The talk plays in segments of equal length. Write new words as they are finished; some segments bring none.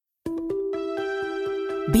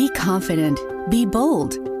Be confident, be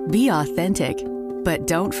bold, be authentic, but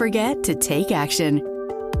don't forget to take action.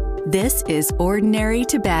 This is Ordinary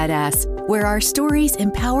to Badass, where our stories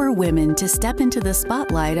empower women to step into the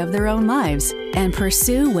spotlight of their own lives and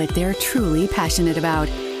pursue what they're truly passionate about.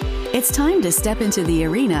 It's time to step into the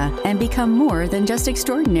arena and become more than just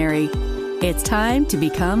extraordinary. It's time to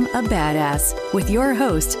become a badass with your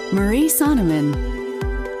host, Marie Sonneman.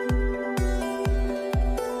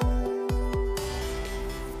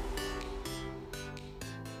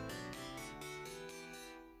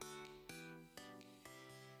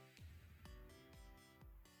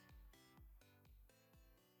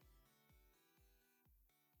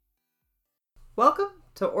 Welcome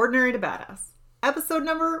to Ordinary to Badass, episode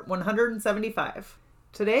number 175.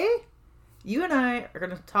 Today, you and I are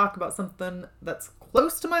going to talk about something that's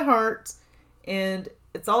close to my heart, and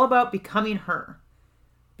it's all about becoming her.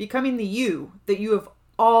 Becoming the you that you have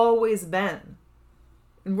always been.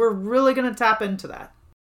 And we're really going to tap into that.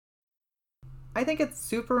 I think it's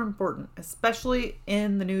super important, especially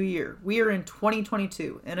in the new year. We are in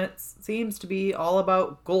 2022, and it seems to be all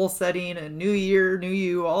about goal setting and new year, new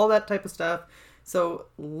you, all that type of stuff. So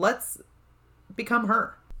let's become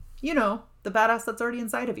her. You know, the badass that's already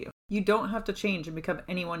inside of you. You don't have to change and become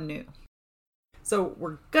anyone new. So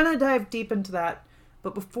we're gonna dive deep into that.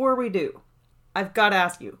 But before we do, I've got to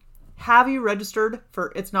ask you, have you registered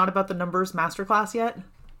for It's Not About the Numbers Masterclass yet?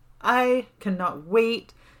 I cannot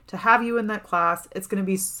wait to have you in that class. It's going to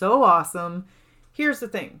be so awesome. Here's the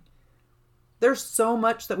thing. There's so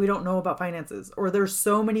much that we don't know about finances, or there's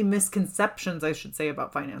so many misconceptions, I should say,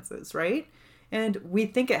 about finances, right? And we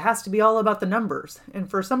think it has to be all about the numbers. And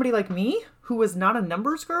for somebody like me, who was not a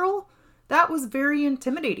numbers girl, that was very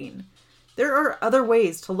intimidating. There are other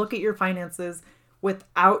ways to look at your finances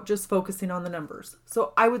without just focusing on the numbers.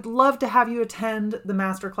 So I would love to have you attend the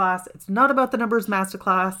masterclass. It's Not About the Numbers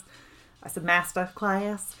Masterclass. I said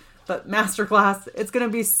masterclass, but masterclass. It's going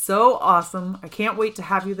to be so awesome. I can't wait to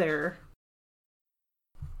have you there.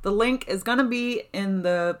 The link is going to be in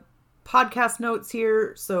the podcast notes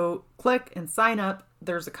here, so click and sign up.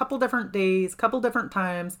 There's a couple different days, couple different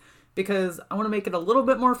times, because I want to make it a little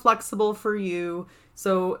bit more flexible for you.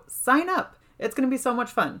 So sign up. It's going to be so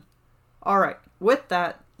much fun. All right, with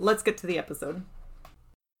that, let's get to the episode.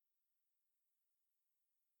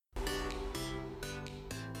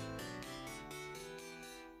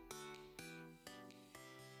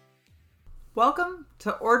 Welcome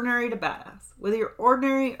to Ordinary to Badass. Whether you're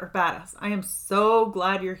ordinary or badass, I am so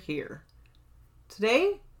glad you're here.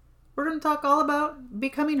 Today, we're going to talk all about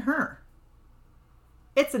becoming her.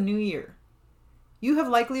 It's a new year. You have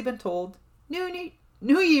likely been told, new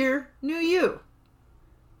year, new you.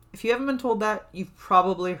 If you haven't been told that, you've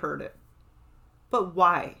probably heard it. But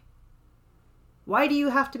why? Why do you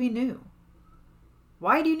have to be new?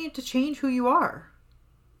 Why do you need to change who you are?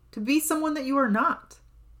 To be someone that you are not?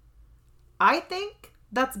 I think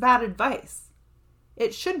that's bad advice.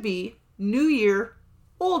 It should be new year,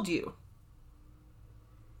 old you.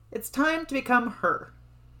 It's time to become her.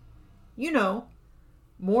 You know,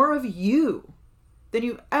 more of you than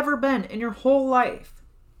you've ever been in your whole life.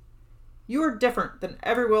 You are different than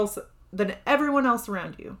everyone else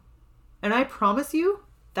around you. And I promise you,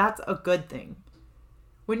 that's a good thing.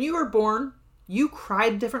 When you were born, you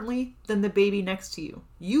cried differently than the baby next to you.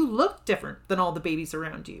 You looked different than all the babies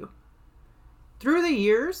around you. Through the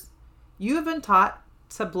years, you have been taught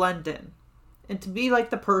to blend in and to be like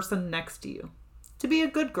the person next to you, to be a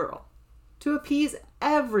good girl, to appease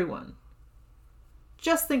everyone.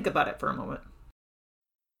 Just think about it for a moment.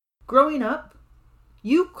 Growing up,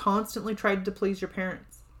 you constantly tried to please your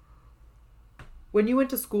parents. When you went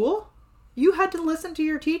to school, you had to listen to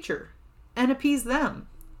your teacher and appease them.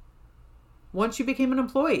 Once you became an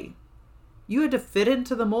employee, you had to fit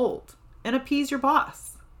into the mold and appease your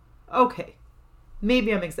boss. Okay.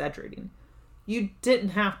 Maybe I'm exaggerating. You didn't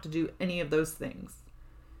have to do any of those things.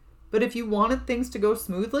 But if you wanted things to go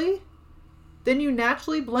smoothly, then you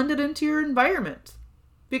naturally blended into your environment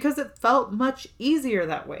because it felt much easier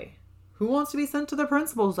that way. Who wants to be sent to the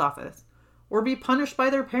principal's office or be punished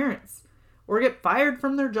by their parents or get fired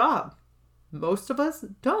from their job? Most of us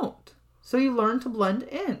don't. So you learn to blend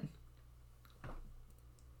in.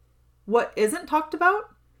 What isn't talked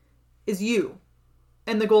about is you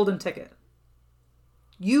and the golden ticket.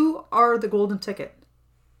 You are the golden ticket.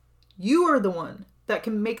 You are the one that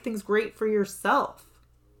can make things great for yourself.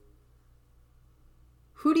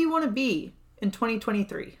 Who do you want to be in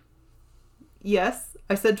 2023? Yes,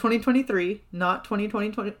 I said 2023, not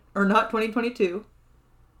 2020 or not 2022.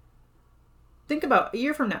 Think about a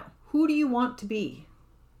year from now. Who do you want to be?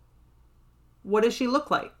 What does she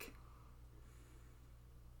look like?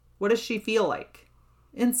 What does she feel like?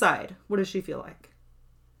 Inside, what does she feel like?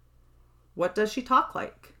 What does she talk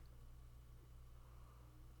like?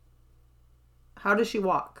 How does she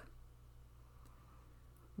walk?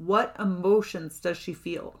 What emotions does she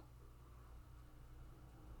feel?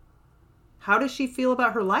 How does she feel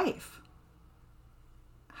about her life?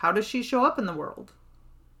 How does she show up in the world?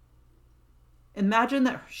 Imagine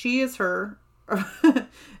that she is her.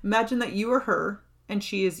 Imagine that you are her and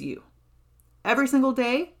she is you. Every single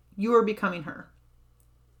day, you are becoming her.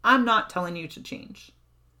 I'm not telling you to change.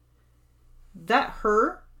 That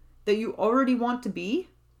her that you already want to be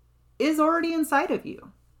is already inside of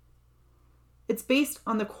you. It's based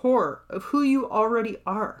on the core of who you already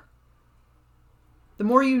are. The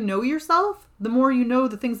more you know yourself, the more you know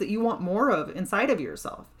the things that you want more of inside of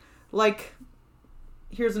yourself. Like,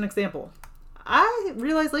 here's an example. I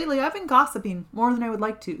realized lately I've been gossiping more than I would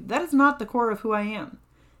like to. That is not the core of who I am.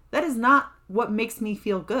 That is not what makes me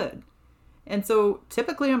feel good. And so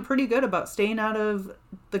typically I'm pretty good about staying out of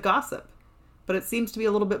the gossip. But it seems to be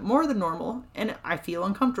a little bit more than normal, and I feel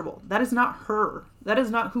uncomfortable. That is not her. That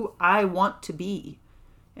is not who I want to be.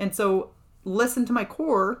 And so listen to my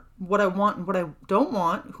core, what I want and what I don't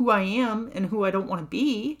want, who I am and who I don't want to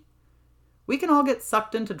be. We can all get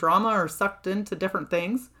sucked into drama or sucked into different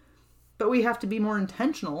things, but we have to be more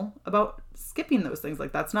intentional about skipping those things.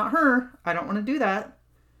 Like, that's not her. I don't want to do that.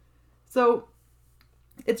 So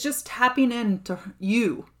it's just tapping into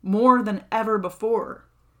you more than ever before.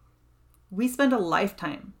 We spend a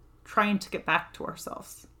lifetime trying to get back to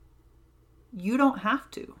ourselves. You don't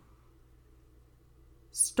have to.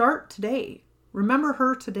 Start today. Remember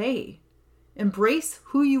her today. Embrace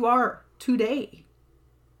who you are today.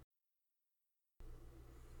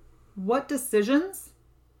 What decisions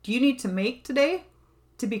do you need to make today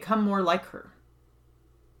to become more like her?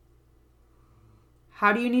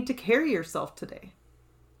 How do you need to carry yourself today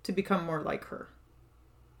to become more like her?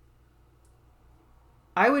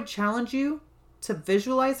 I would challenge you to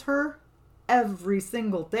visualize her every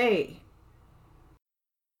single day.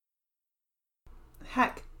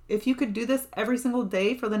 Heck, if you could do this every single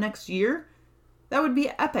day for the next year, that would be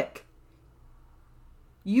epic.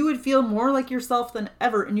 You would feel more like yourself than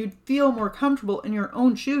ever, and you'd feel more comfortable in your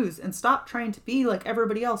own shoes and stop trying to be like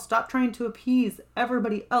everybody else. Stop trying to appease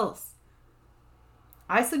everybody else.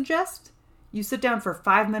 I suggest you sit down for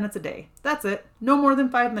 5 minutes a day. That's it. No more than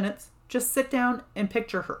 5 minutes. Just sit down and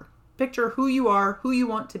picture her. Picture who you are, who you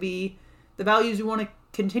want to be, the values you want to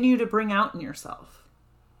continue to bring out in yourself.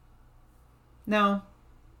 Now,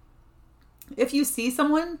 if you see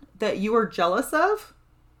someone that you are jealous of,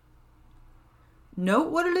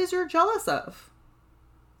 note what it is you're jealous of.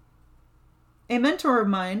 A mentor of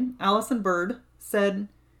mine, Allison Bird, said,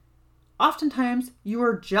 oftentimes you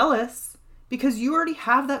are jealous because you already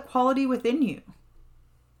have that quality within you.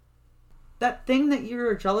 That thing that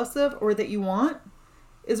you're jealous of or that you want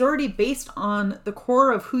is already based on the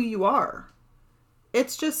core of who you are.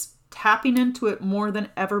 It's just tapping into it more than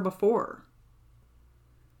ever before.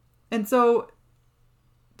 And so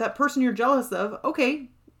that person you're jealous of, okay,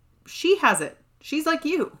 she has it. She's like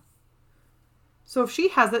you. So if she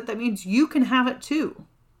has it, that means you can have it too.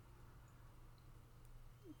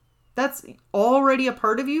 That's already a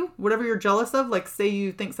part of you, whatever you're jealous of. Like, say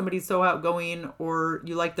you think somebody's so outgoing, or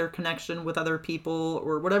you like their connection with other people,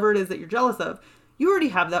 or whatever it is that you're jealous of. You already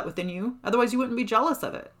have that within you. Otherwise, you wouldn't be jealous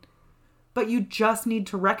of it. But you just need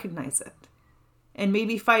to recognize it. And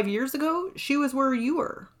maybe 5 years ago, she was where you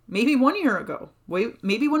were. Maybe 1 year ago.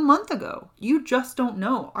 Maybe 1 month ago. You just don't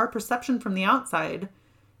know. Our perception from the outside,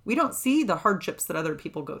 we don't see the hardships that other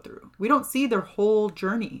people go through. We don't see their whole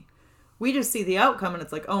journey. We just see the outcome and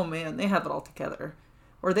it's like, oh man, they have it all together.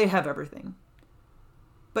 Or they have everything.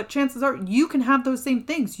 But chances are you can have those same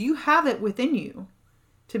things. You have it within you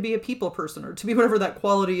to be a people person or to be whatever that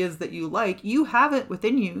quality is that you like. You have it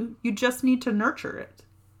within you. You just need to nurture it.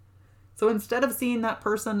 So instead of seeing that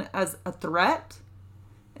person as a threat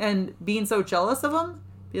and being so jealous of them,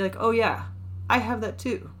 be like, oh yeah, I have that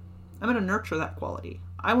too. I'm going to nurture that quality.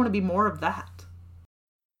 I want to be more of that.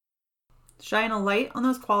 Shine a light on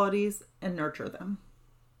those qualities and nurture them.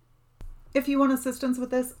 If you want assistance with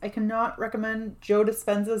this, I cannot recommend Joe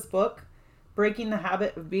Dispenza's book, Breaking the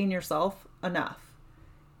Habit of Being Yourself, enough.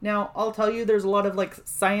 Now, I'll tell you there's a lot of like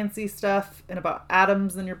sciencey stuff and about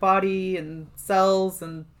atoms in your body and cells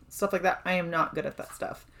and stuff like that. I am not good at that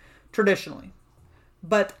stuff, traditionally.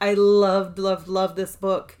 But I love this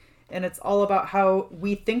book. And it's all about how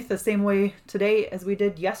we think the same way today as we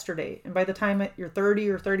did yesterday. And by the time you're 30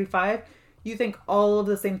 or 35, you think all of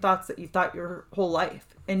the same thoughts that you thought your whole life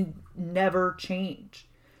and never change.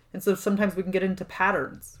 And so sometimes we can get into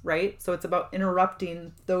patterns, right? So it's about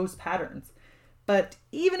interrupting those patterns. But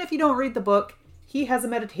even if you don't read the book, he has a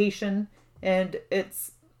meditation, and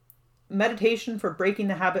it's meditation for breaking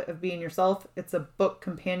the habit of being yourself. It's a book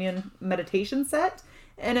companion meditation set,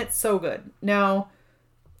 and it's so good. Now,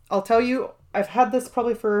 I'll tell you, I've had this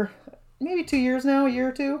probably for maybe 2 years now, a year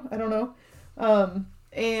or two, I don't know.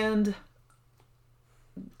 And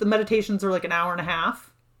the meditations are like an hour and a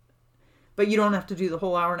half, but you don't have to do the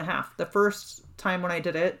whole hour and a half. The first time when I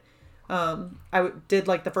did it, I did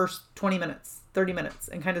like the first 20 minutes, 30 minutes,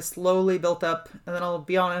 and kind of slowly built up. And then I'll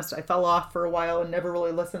be honest, I fell off for a while and never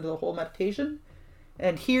really listened to the whole meditation.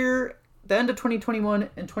 And here, the end of 2021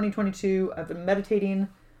 and 2022, I've been meditating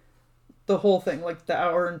the whole thing, like the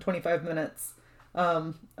hour and 25 minutes.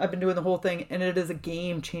 I've been doing the whole thing, and it is a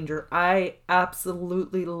game changer. I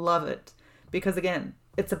absolutely love it because, again,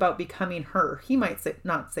 it's about becoming her. He might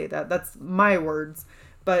not say that. That's my words.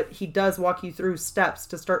 But he does walk you through steps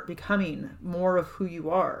to start becoming more of who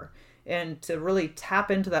you are and to really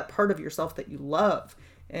tap into that part of yourself that you love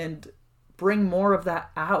and bring more of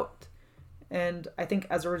that out. And I think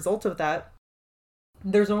as a result of that,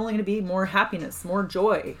 there's only going to be more happiness, more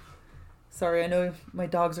joy. Sorry, I know my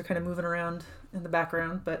dogs are kind of moving around in the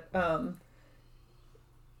background, but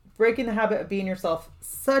Breaking the Habit of Being Yourself,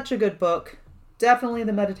 such a good book. Definitely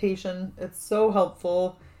the meditation. It's so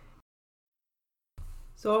helpful.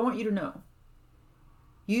 So I want you to know,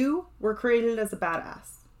 you were created as a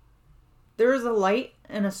badass. There is a light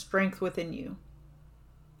and a strength within you.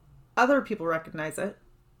 Other people recognize it.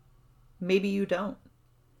 Maybe you don't.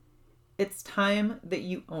 It's time that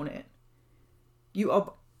you own it.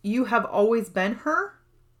 You have always been her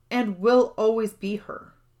and will always be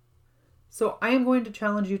her. So I am going to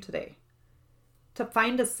challenge you today to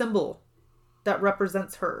find a symbol that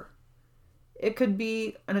represents her. It could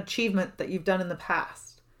be an achievement that you've done in the past.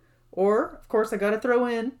 Or, of course, I got to throw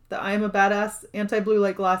in the I Am a Badass anti-blue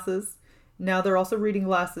light glasses. Now they're also reading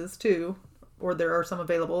glasses too, or there are some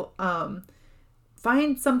available.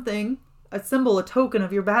 Find something, a symbol, a token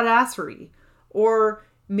of your badassery. Or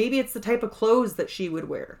maybe it's the type of clothes that she would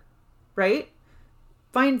wear, right?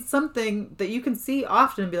 Find something that you can see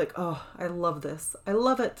often and be like, oh, I love this. I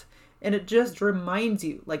love it. And it just reminds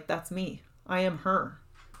you, like, that's me. I am her.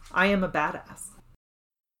 I am a badass.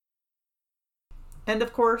 And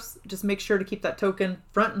of course, just make sure to keep that token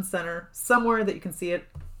front and center, somewhere that you can see it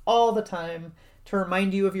all the time to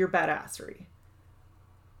remind you of your badassery.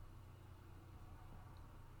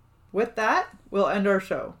 With that, we'll end our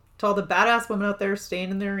show. To all the badass women out there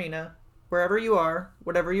staying in the arena, wherever you are,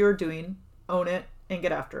 whatever you are doing, own it and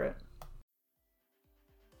get after it.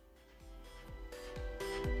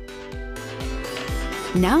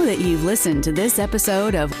 Now that you've listened to this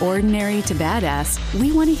episode of Ordinary to Badass,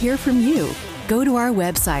 we want to hear from you. Go to our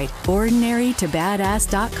website,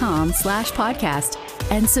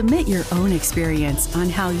 ordinarytobadass.com/podcast, and submit your own experience on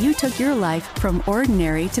how you took your life from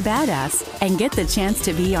ordinary to badass and get the chance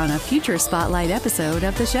to be on a future Spotlight episode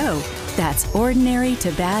of the show. That's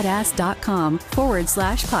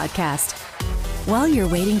ordinarytobadass.com/podcast. While you're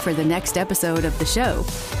waiting for the next episode of the show,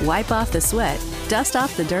 wipe off the sweat, dust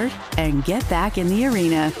off the dirt, and get back in the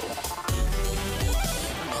arena.